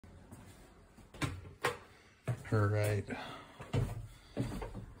All right.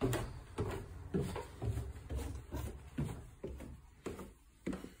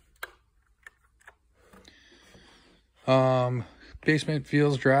 Basement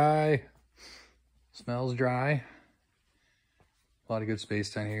feels dry, smells dry. A lot of good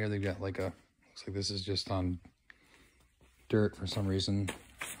space down here. They've got like a, looks like this is just on dirt for some reason.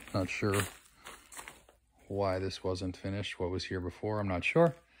 Not sure why this wasn't finished. What was here before, I'm not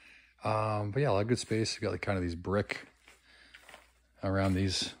sure. But yeah, a lot of good space. You've got like kind of these brick around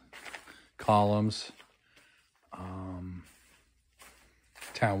these columns.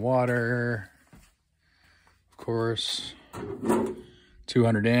 Town water, of course,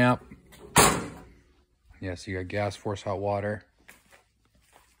 200 amp. Yeah, so you got gas force hot water.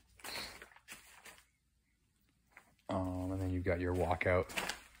 And then you've got your walkout.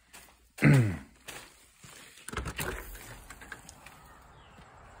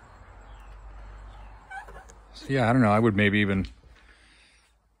 So yeah, I don't know. I would maybe even,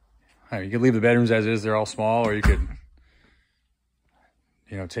 you could leave the bedrooms as is. They're all small, or you could,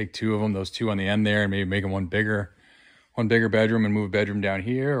 you know, take two of them, those two on the end there, and maybe make them one bigger bedroom and move a bedroom down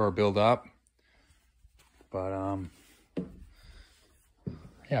here, or build up. But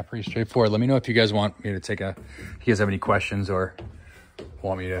yeah, pretty straightforward. Let me know if you guys want me to take a, if you guys have any questions or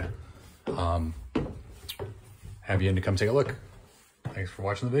want me to have you in to come take a look. Thanks for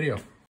watching the video.